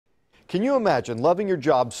Can you imagine loving your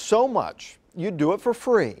job so much you'd do it for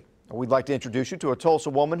free? We'd like to introduce you to a Tulsa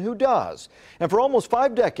woman who does. And for almost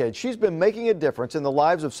 5 decades, she's been making a difference in the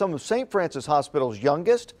lives of some of St. Francis Hospital's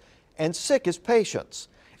youngest and sickest patients.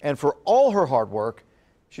 And for all her hard work,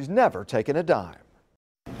 she's never taken a dime.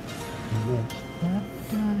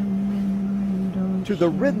 To the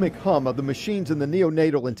rhythmic hum of the machines in the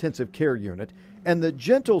neonatal intensive care unit and the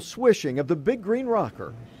gentle swishing of the big green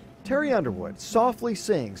rocker, Terry Underwood softly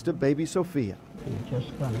sings to baby Sophia. You're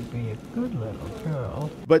just going to be a good little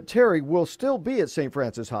girl. But Terry will still be at St.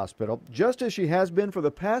 Francis Hospital, just as she has been for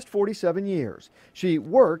the past 47 years. She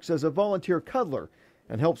works as a volunteer cuddler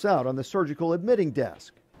and helps out on the surgical admitting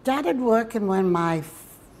desk. Started working when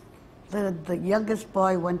the youngest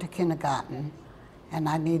boy went to kindergarten, and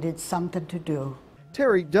I needed something to do.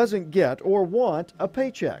 Terry doesn't get or want a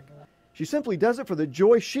paycheck. She simply does it for the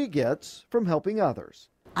joy she gets from helping others.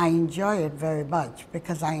 I enjoy it very much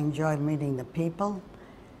because I enjoy meeting the people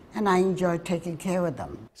and I enjoy taking care of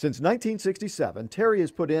them. Since 1967, Terry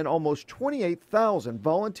has put in almost 28,000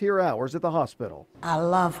 volunteer hours at the hospital. I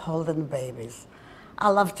love holding the babies. I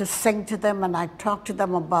love to sing to them, and I talk to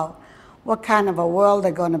them about what kind of a world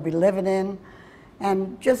they're going to be living in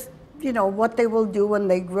and just, what they will do when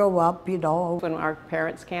they grow up, When our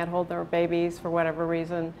parents can't hold their babies for whatever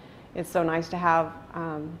reason, it's so nice to have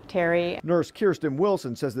Terry. Nurse Kirsten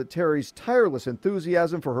Wilson says that Terry's tireless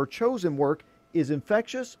enthusiasm for her chosen work is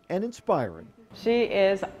infectious and inspiring. She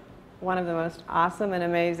is one of the most awesome and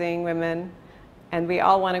amazing women, and we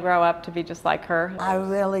all want to grow up to be just like her. I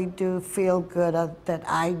really do feel good that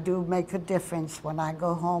I do make a difference when I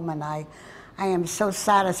go home, and I am so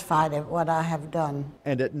satisfied at what I have done.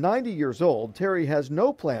 And at 90 years old, Terry has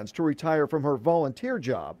no plans to retire from her volunteer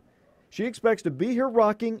job. She expects to be here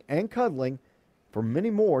rocking and cuddling for many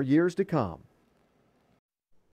more years to come.